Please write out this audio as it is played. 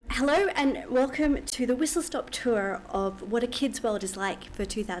Hello and welcome to the whistle-stop tour of what a kid's world is like for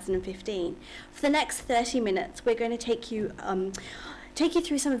 2015. For the next 30 minutes, we're going to take you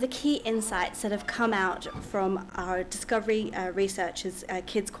through some of the key insights that have come out from our Discovery Research's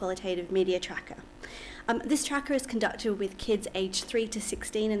Kids Qualitative Media Tracker. This tracker is conducted with kids aged 3 to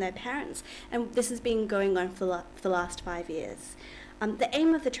 16 and their parents, and this has been going on for the last 5 years. The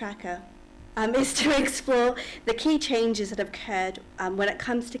aim of the tracker is to explore the key changes that have occurred when it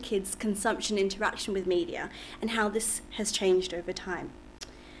comes to kids' consumption interaction with media and how this has changed over time.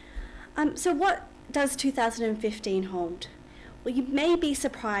 So what does 2015 hold? Well, you may be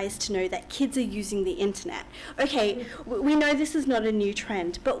surprised to know that kids are using the internet. Okay, we know this is not a new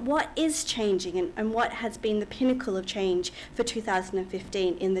trend, but what is changing and what has been the pinnacle of change for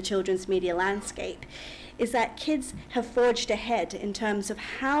 2015 in the children's media landscape is that kids have forged ahead in terms of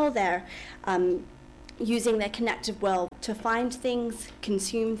how they're using their connected world to find things,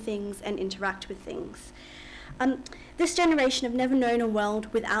 consume things, and interact with things. This generation have never known a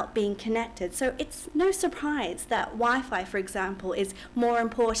world without being connected, so it's no surprise that Wi-Fi, for example, is more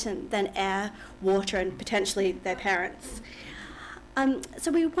important than air, water, and potentially their parents.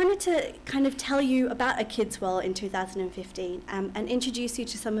 So we wanted to kind of tell you about a kid's world in 2015 and introduce you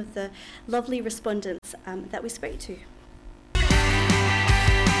to some of the lovely respondents that we spoke to.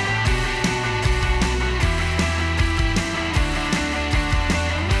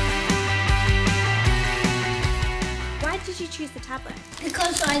 Why did you choose the tablet?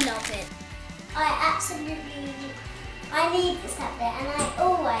 Because I love it. I need this tablet, and I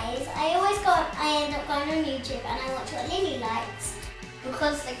end up going on YouTube and I watch what Lily likes.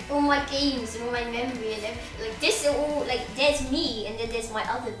 Because all my games and all my memory and everything, this are all there's me and then there's my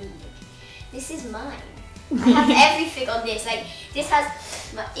other me. This is mine. I have everything on this. This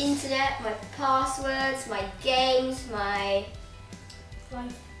has my internet, my passwords, my games, my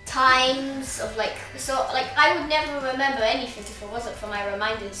times of I would never remember anything if it wasn't for my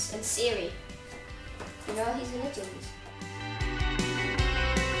reminders and Siri. You know, he's a legend.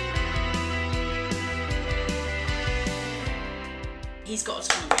 He's got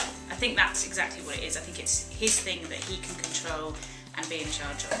autonomy. I think that's exactly what it is. I think it's his thing that he can control and be in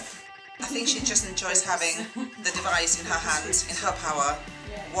charge of. I think she just enjoys having the device in her hands, in her power,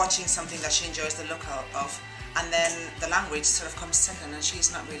 watching something that she enjoys the look of, and then the language sort of comes second, and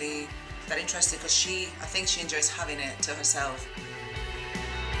she's not really that interested because I think she enjoys having it to herself.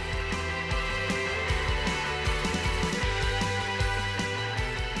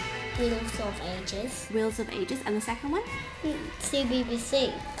 Wheels of Ages. Wheels of Ages, and the second one?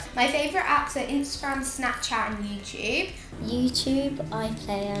 CBBC. My favourite apps are Instagram, Snapchat and YouTube. YouTube, I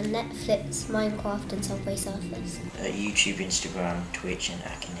play on Netflix, Minecraft and Subway Surfers. YouTube, Instagram, Twitch and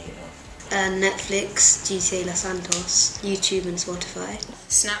Akinator. Netflix, GTA Los Santos, YouTube and Spotify.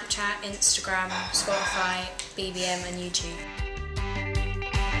 Snapchat, Instagram, Spotify, BBM and YouTube.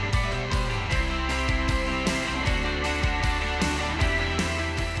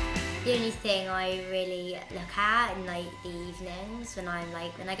 The only thing I really look at in the evenings when I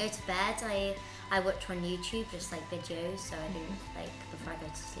go to bed, I watch on YouTube just videos, so I do before I go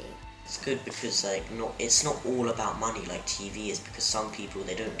to sleep. It's good because it's not all about money like TV is, because some people,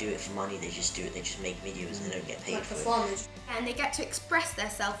 they don't do it for money, they just do it, they just make videos and they don't get paid for it. And they get to express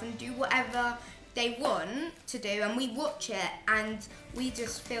themselves and do whatever they want to do, and we watch it and we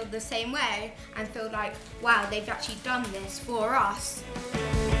just feel the same way and feel like, wow, they've actually done this for us.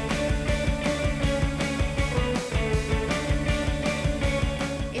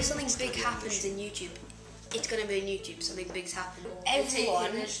 If something big happens in YouTube, it's going to be on YouTube. Something big's happened.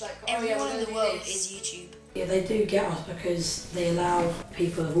 Everyone in the world is YouTube. Yeah, they do get us because they allow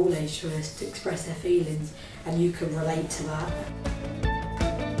people of all age to express their feelings, and you can relate to that.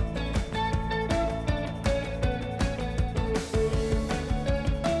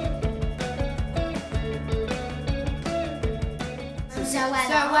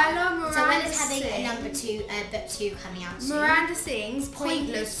 Zoella's having a book 2 coming out soon. Miranda sings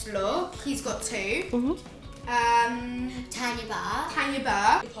Pointless Look. He's got 2. Mm-hmm. Tanya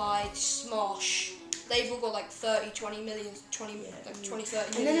Barr. Pride, Smosh. They've all got 30, 20 million, 20, 30 million.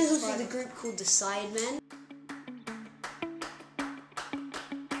 And then there's also the group called the Sidemen.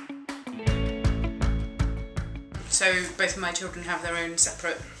 So both of my children have their own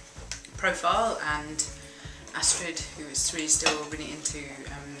separate profile, and Astrid, who is 3, is still really into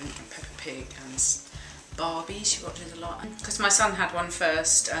Peppa Pig and Barbie. She watches a lot. Because my son had one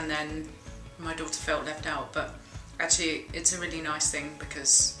first and then my daughter felt left out, but actually it's a really nice thing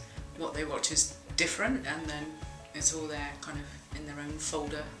because what they watch is different and then it's all there kind of in their own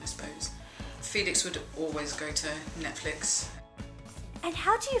folder, I suppose. Felix would always go to Netflix. And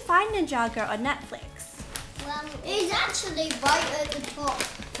how do you find Ninjago on Netflix? Well, it's actually right at the top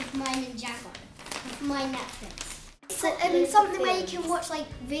of my Ninjago, of my Netflix. It's something where you can watch like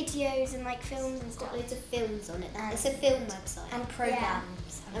videos and like films and stuff. Loads of films on it. It's a film website. And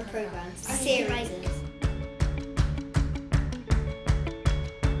programs. And programs. And Series.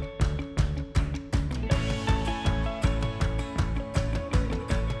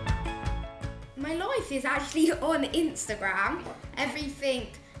 My life is actually on Instagram.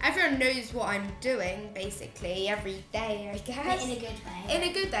 Everyone knows what I'm doing basically every day, I guess. In a good way. In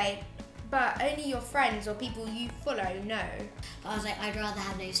a good way. But only your friends or people you follow know. But I was like, I'd rather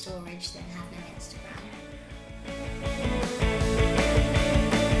have no storage than have no Instagram.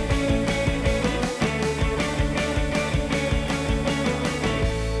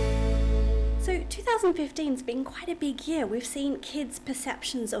 So 2015's been quite a big year. We've seen kids'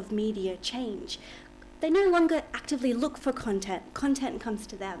 perceptions of media change. They no longer actively look for content. Content comes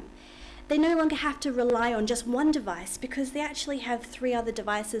to them. They no longer have to rely on just one device because they actually have 3 other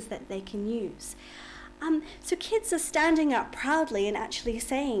devices that they can use. So kids are standing up proudly and actually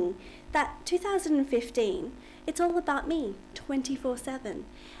saying that 2015, it's all about me, 24/7.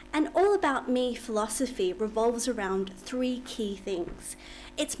 And all about me philosophy revolves around 3 key things.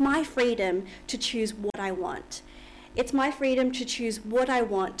 It's my freedom to choose what I want. It's my freedom to choose what I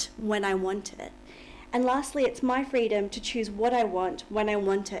want when I want it. And lastly, it's my freedom to choose what I want when I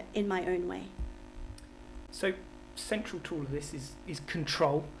want it in my own way. So central to all of this is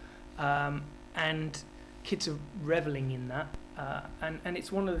control, and kids are reveling in that, and it's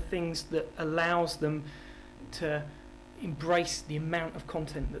one of the things that allows them to embrace the amount of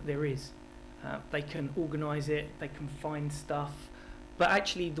content that there is. They can organise it, they can find stuff, but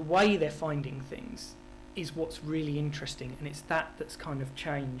actually the way they're finding things is what's really interesting, and it's that's kind of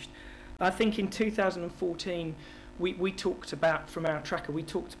changed. I think in 2014 we talked about, from our tracker, we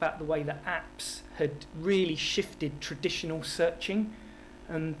talked about the way that apps had really shifted traditional searching,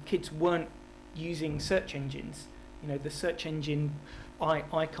 and kids weren't using search engines. You know, the search engine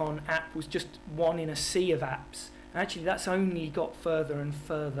icon app was just one in a sea of apps. Actually, that's only got further and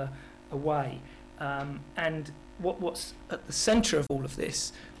further away. And what's at the centre of all of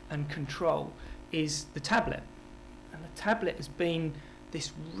this and control is the tablet. And the tablet has been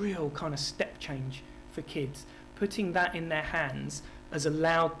this real kind of step change for kids. Putting that in their hands has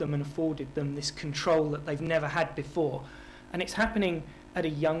allowed them and afforded them this control that they've never had before. And it's happening at a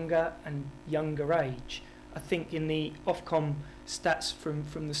younger and younger age. I think in the Ofcom stats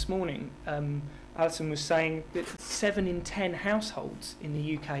from this morning, Alison was saying that 7 in 10 households in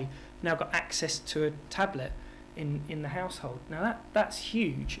the UK have now got access to a tablet in the household. Now that's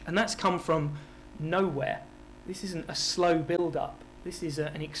huge, and that's come from nowhere. This isn't a slow build-up. This is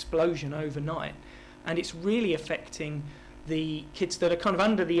an explosion overnight, and it's really affecting the kids that are kind of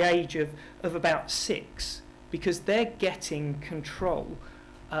under the age of about 6, because they're getting control,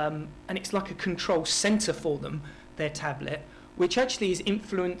 and it's like a control centre for them, their tablet, which actually is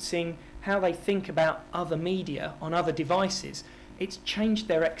influencing how they think about other media on other devices. It's changed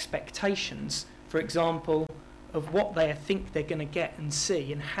their expectations, for example, of what they think they're going to get and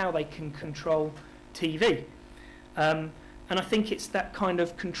see, and how they can control TV. And I think it's that kind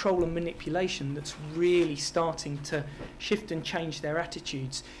of control and manipulation that's really starting to shift and change their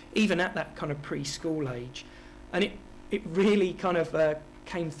attitudes, even at that kind of preschool age. And it really kind of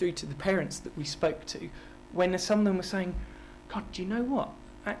came through to the parents that we spoke to, when some of them were saying, God, do you know what?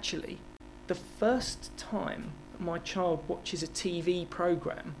 Actually, the first time my child watches a TV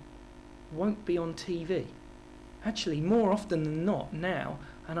programme won't be on TV. Actually, more often than not now,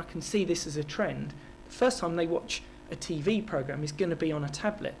 and I can see this as a trend, the first time they watch a TV programme is going to be on a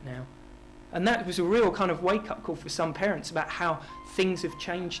tablet now. And that was a real kind of wake-up call for some parents about how things have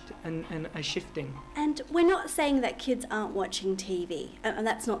changed and are shifting. And we're not saying that kids aren't watching TV, and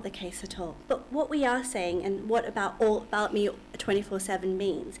that's not the case at all. But what we are saying, and what All About Me 24/7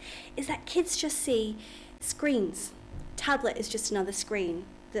 means, is that kids just see screens. Tablet is just another screen.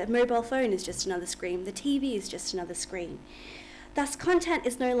 The mobile phone is just another screen. The TV is just another screen. Thus, content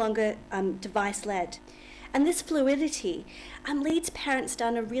is no longer device-led. And this fluidity leads parents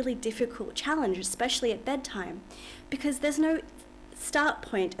down a really difficult challenge, especially at bedtime, because there's no start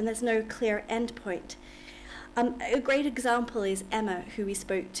point and there's no clear end point. A great example is Emma, who we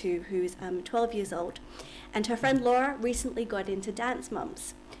spoke to, who's 12 years old, and her friend Laura recently got into Dance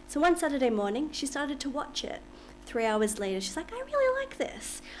Mums. So one Saturday morning, she started to watch it. 3 hours later, she's like, I really like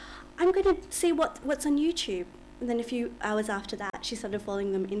this. I'm going to see what's on YouTube. And then a few hours after that, she started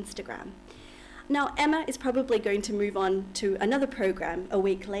following them on Instagram. Now, Emma is probably going to move on to another program a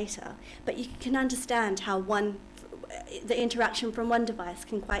week later, but you can understand how one the interaction from one device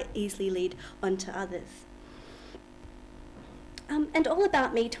can quite easily lead onto others. And All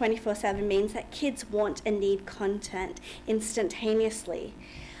About Me 24/7 means that kids want and need content instantaneously.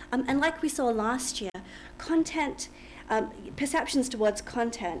 And like we saw last year, content, perceptions towards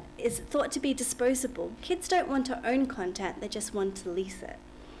content is thought to be disposable. Kids don't want to own content, they just want to lease it.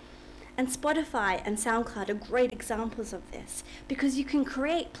 And Spotify and SoundCloud are great examples of this, because you can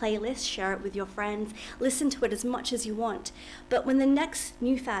create playlists, share it with your friends, listen to it as much as you want, but when the next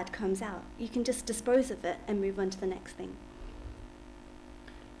new fad comes out, you can just dispose of it and move on to the next thing.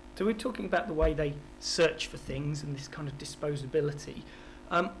 So we're talking about the way they search for things and this kind of disposability.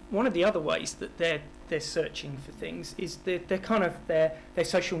 One of the other ways that they're searching for things is their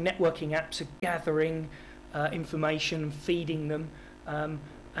social networking apps are gathering information and feeding them,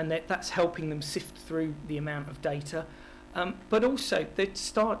 and that's helping them sift through the amount of data. But also they're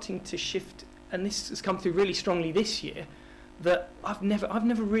starting to shift, and this has come through really strongly this year, that I've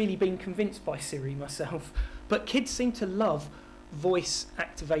never really been convinced by Siri myself, but kids seem to love voice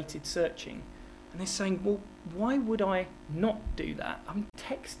activated searching, and they're saying, well, why would I not do that? I'm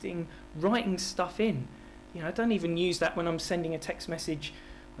texting, writing stuff in. I don't even use that when I'm sending a text message.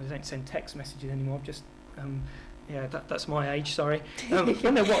 I don't send text messages anymore. I've just that's my age, sorry.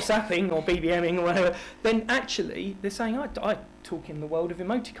 When they're WhatsApping or BBMing or whatever, then actually they're saying, I talk in the world of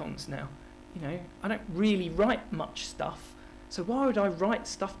emoticons now. I don't really write much stuff, so why would I write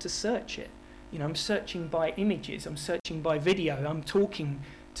stuff to search it? I'm searching by images, I'm searching by video, I'm talking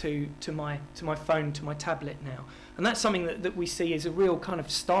to my phone, to my tablet now. And that's something that we see as a real kind of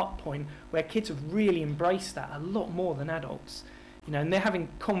start point where kids have really embraced that a lot more than adults. And they're having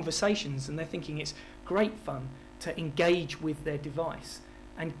conversations and they're thinking it's great fun to engage with their device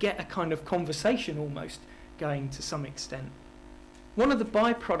and get a kind of conversation almost going to some extent. One of the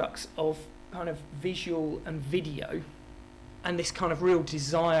byproducts of kind of visual and video, and this kind of real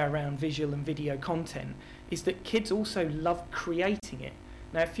desire around visual and video content, is that kids also love creating it.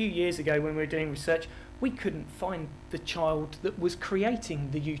 Now, a few years ago when we were doing research, we couldn't find the child that was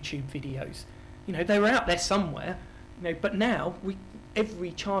creating the YouTube videos. They were out there somewhere, but now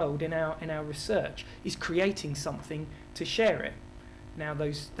every child in our research is creating something to share it. Now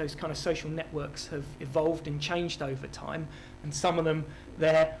those kind of social networks have evolved and changed over time, and some of them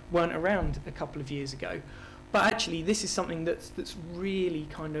there weren't around a couple of years ago. But actually this is something that's really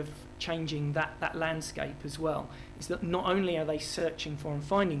kind of changing that landscape as well, is that not only are they searching for and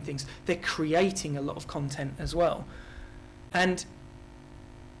finding things, they're creating a lot of content as well. And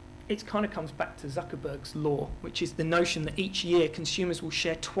it kind of comes back to Zuckerberg's law, which is the notion that each year consumers will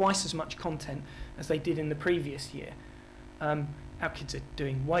share twice as much content as they did in the previous year. Our kids are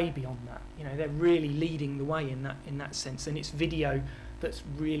doing way beyond that. They're really leading the way in that sense, and it's video that's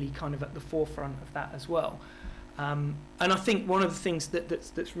really kind of at the forefront of that as well. And I think one of the things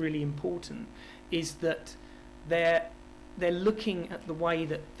that's really important is that they're looking at the way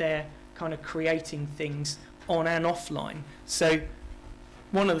that they're kind of creating things on and offline. So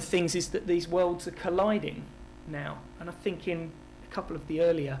one of the things is that these worlds are colliding now, and I think in a couple of the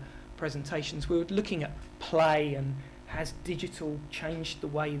earlier presentations we were looking at play and has digital changed the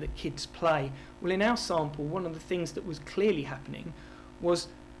way that kids play. Well, in our sample, one of the things that was clearly happening was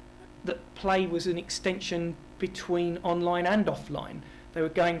that play was an extension between online and offline. They were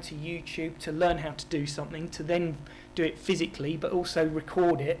going to YouTube to learn how to do something, to then do it physically, but also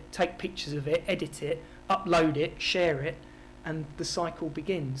record it, take pictures of it, edit it, upload it, share it, and the cycle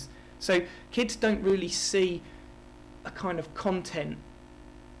begins. So kids don't really see a kind of content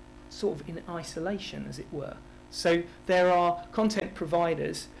sort of in isolation, as it were. So there are content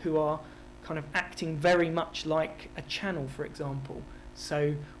providers who are kind of acting very much like a channel, for example.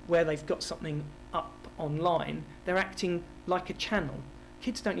 So where they've got something up online, they're acting like a channel.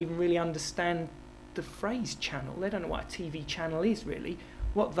 Kids don't even really understand the phrase channel. They don't know what a TV channel is really.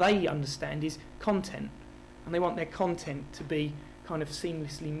 What they understand is content, and they want their content to be kind of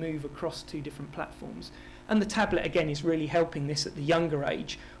seamlessly move across two different platforms. And the tablet again is really helping this at the younger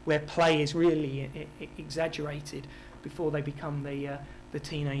age, where play is really exaggerated before they become the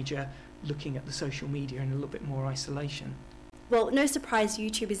teenager looking at the social media in a little bit more isolation. Well, no surprise,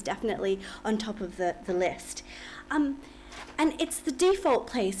 YouTube is definitely on top of the list. And it's the default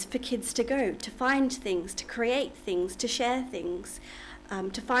place for kids to go, to find things, to create things, to share things,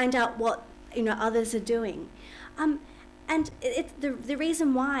 to find out what others are doing. And the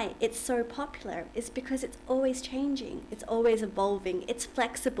reason why it's so popular is because it's always changing, it's always evolving, it's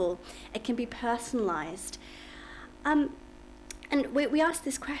flexible, it can be personalized. And we asked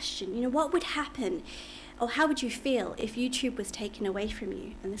this question, what would happen, or how would you feel if YouTube was taken away from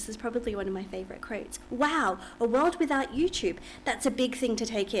you? And this is probably one of my favourite quotes. Wow, a world without YouTube, that's a big thing to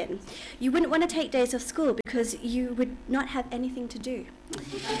take in. You wouldn't want to take days off school because you would not have anything to do.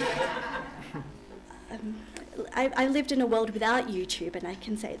 I lived in a world without YouTube, and I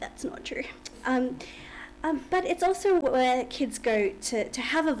can say that's not true. But it's also where kids go to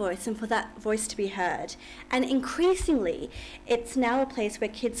have a voice and for that voice to be heard. And increasingly, it's now a place where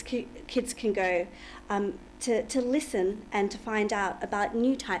kids can go to listen and to find out about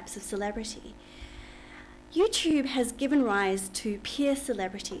new types of celebrity. YouTube has given rise to peer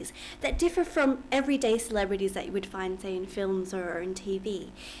celebrities that differ from everyday celebrities that you would find, say, in films or in TV.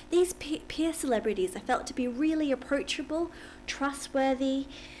 These peer celebrities are felt to be really approachable, trustworthy,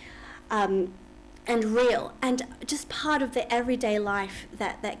 and real, and just part of the everyday life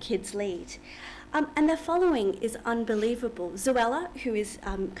that kids lead. And their following is unbelievable. Zoella, who is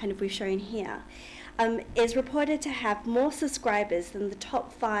we've shown here, is reported to have more subscribers than the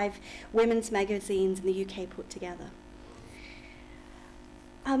top 5 women's magazines in the UK put together.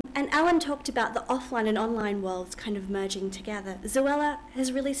 And Alan talked about the offline and online worlds kind of merging together. Zoella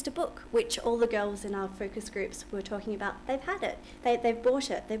has released a book, which all the girls in our focus groups were talking about. They've had it. They've bought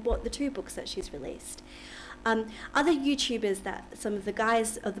it. They've bought the 2 books that she's released. Other YouTubers that some of the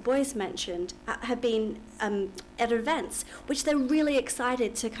guys or the boys mentioned have been at events, which they're really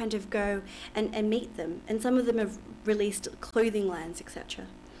excited to kind of go and meet them. And some of them have released clothing lines, etc.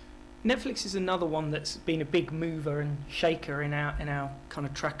 Netflix is another one that's been a big mover and shaker in our kind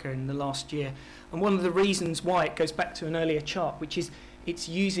of tracker in the last year. And one of the reasons why it goes back to an earlier chart, which is it's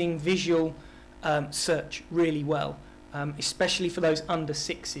using visual search really well. Especially for those under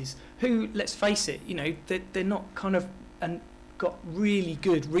 6s who, let's face it, they're not kind of got really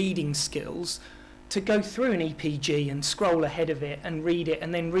good reading skills to go through an EPG and scroll ahead of it and read it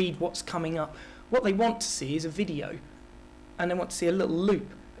and then read what's coming up. What they want to see is a video, and they want to see a little loop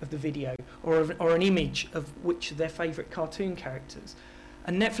of the video or an image of which of their favourite cartoon characters.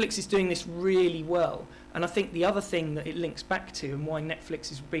 And Netflix is doing this really well. And I think the other thing that it links back to and why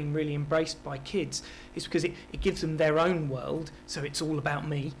Netflix is being really embraced by kids is because it gives them their own world. So it's all about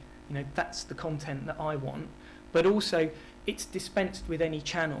me. That's the content that I want. But also it's dispensed with any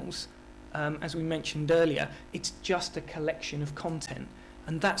channels. As we mentioned earlier, it's just a collection of content.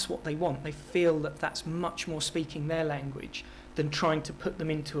 And that's what they want. They feel that that's much more speaking their language than trying to put them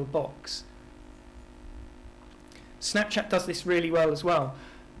into a box. Snapchat does this really well as well.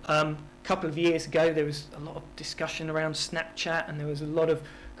 A couple of years ago there was a lot of discussion around Snapchat and there was a lot of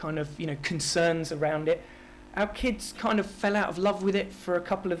kind of concerns around it. Our kids kind of fell out of love with it for a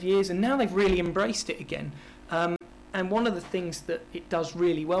couple of years and now they've really embraced it again. And one of the things that it does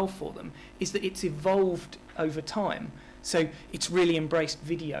really well for them is that it's evolved over time. So it's really embraced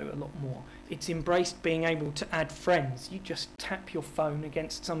video a lot more. It's embraced being able to add friends. You just tap your phone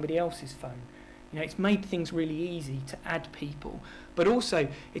against somebody else's phone. It's made things really easy to add people, but also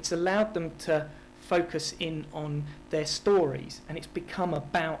it's allowed them to focus in on their stories, and it's become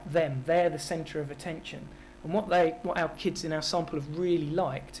about them. They're the centre of attention. And what our kids in our sample have really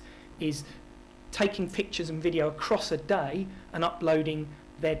liked is taking pictures and video across a day and uploading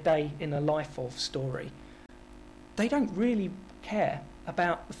their day in a life of story. They don't really care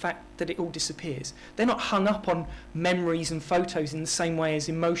about the fact that it all disappears. They're not hung up on memories and photos in the same way as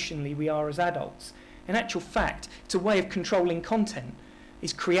emotionally we are as adults. In actual fact, it's a way of controlling content.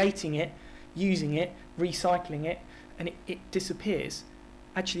 It's creating it, using it, recycling it, and it disappears.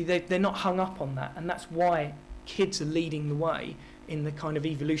 Actually, they're not hung up on that, and that's why kids are leading the way in the kind of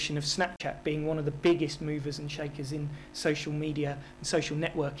evolution of Snapchat being one of the biggest movers and shakers in social media and social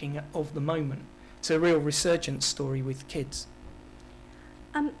networking of the moment. It's a real resurgence story with kids.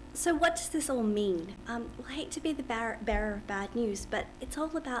 So what does this all mean? I hate to be the bearer of bad news, but it's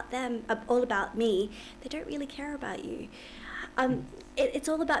all about them, all about me. They don't really care about you. It's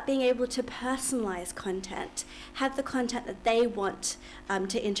all about being able to personalize content, have the content that they want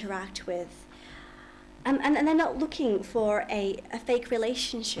to interact with. And they're not looking for a fake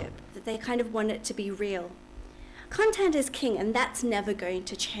relationship, that they kind of want it to be real. Content is king, and that's never going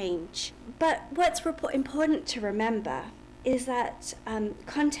to change. But what's important to remember is that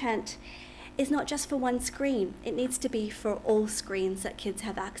content is not just for one screen. It needs to be for all screens that kids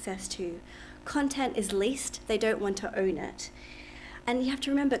have access to. Content is leased. They don't want to own it. And you have to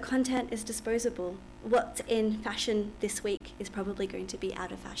remember, content is disposable. What's in fashion this week is probably going to be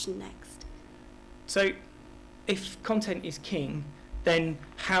out of fashion next. So if content is king, then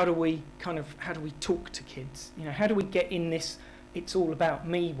how do we talk to kids? How do we get in this it's all about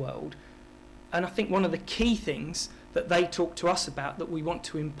me world? And I think one of the key things that they talk to us about that we want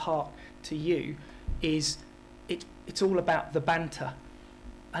to impart to you is it's all about the banter.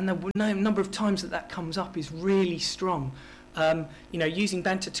 And the number of times that comes up is really strong. Using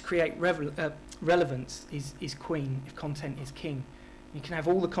banter to create relevance is queen if content is king. You can have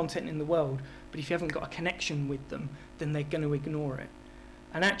all the content in the world, but if you haven't got a connection with them, then they're going to ignore it.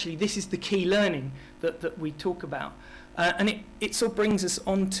 And actually, this is the key learning that we talk about. And it sort of brings us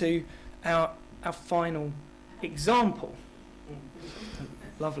on to our final example.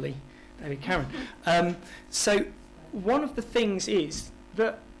 Lovely, David Cameron. So one of the things is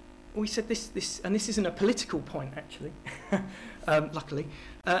that we said this, and this isn't a political point actually, luckily.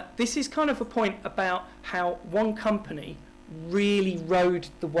 This is kind of a point about how one company really rode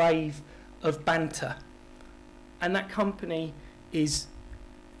the wave of banter, and that company is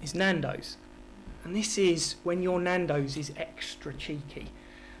Nando's. And this is when your Nando's is extra cheeky.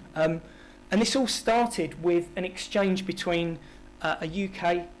 And this all started with an exchange between a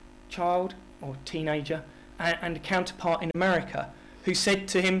UK child or teenager and a counterpart in America who said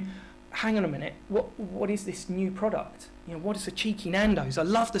to him, hang on a minute, what is this new product? What is a cheeky Nando's? I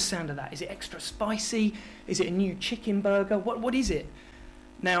love the sound of that. Is it extra spicy? Is it a new chicken burger? What is it?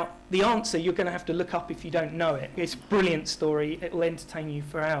 Now, the answer you're going to have to look up if you don't know it. It's a brilliant story. It will entertain you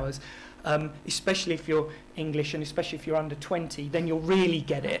for hours, especially if you're English and especially if you're under 20, then you'll really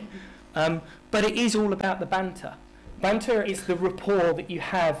get it. But it is all about the banter. Banter is the rapport that you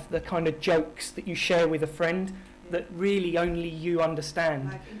have, the kind of jokes that you share with a friend that really only you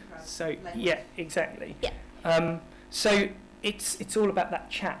understand. So, yeah, exactly. Yeah. So it's all about that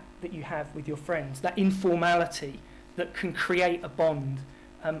chat that you have with your friends, that informality that can create a bond.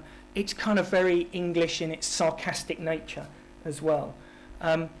 It's kind of very English in its sarcastic nature as well.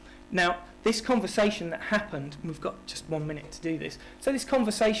 Now, this conversation that happened, and we've got just 1 minute to do this, so this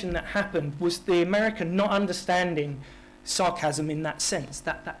conversation that happened was the American not understanding sarcasm in that sense,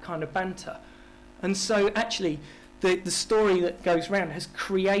 that kind of banter. And so actually, the story that goes around has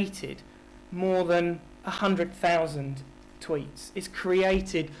created more than 100,000 tweets. It's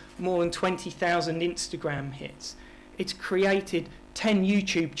created more than 20,000 Instagram hits. It's created 10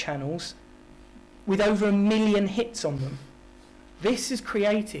 YouTube channels with over 1 million hits on them. This has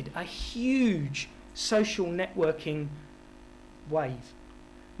created a huge social networking wave.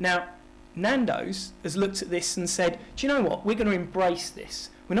 Now, Nando's has looked at this and said, do you know what? We're going to embrace this.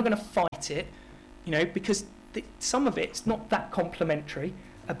 We're not going to fight it, because some of it's not that complimentary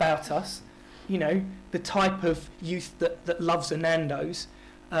about us. The type of youth that loves a Nando's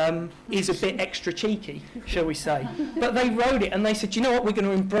is a bit extra cheeky, shall we say. But they wrote it and they said, you know what, we're going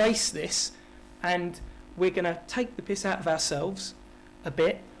to embrace this and we're going to take the piss out of ourselves a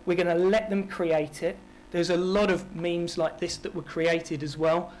bit. We're going to let them create it. There's a lot of memes like this that were created as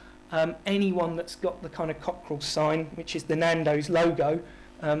well. Anyone that's got the kind of cockerel sign, which is the Nando's logo,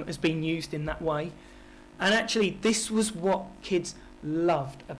 has been used in that way. And actually, this was what kids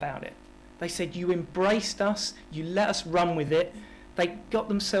loved about it. They said, you embraced us, you let us run with it. They got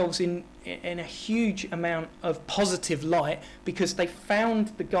themselves in a huge amount of positive light because they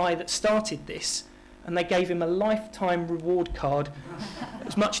found the guy that started this and they gave him a lifetime reward card,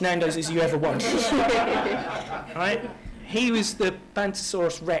 as much Nando's as you ever want. Right? He was the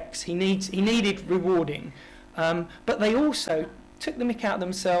Bantosaurus Rex. He needed rewarding. But they also took the mick out of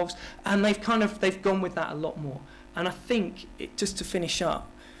themselves and they've gone with that a lot more. And I think, just to finish up,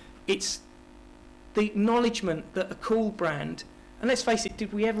 it's the acknowledgement that a cool brand, and let's face it,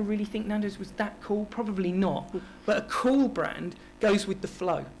 did we ever really think Nando's was that cool? Probably not. But a cool brand goes with the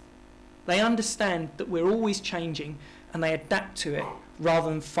flow. They understand that we're always changing and they adapt to it rather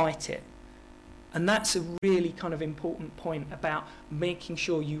than fight it. And that's a really kind of important point about making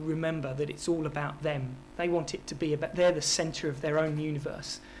sure you remember that it's all about them. They want it to be about, they're the centre of their own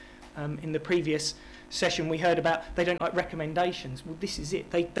universe. In the previous session we heard about they don't like recommendations. Well, this is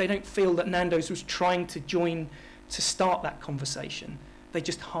it. They don't feel that Nando's was trying to start that conversation. They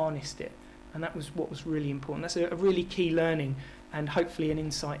just harnessed it. And that was what was really important. That's a really key learning and hopefully an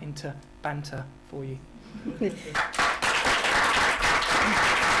insight into banter for you.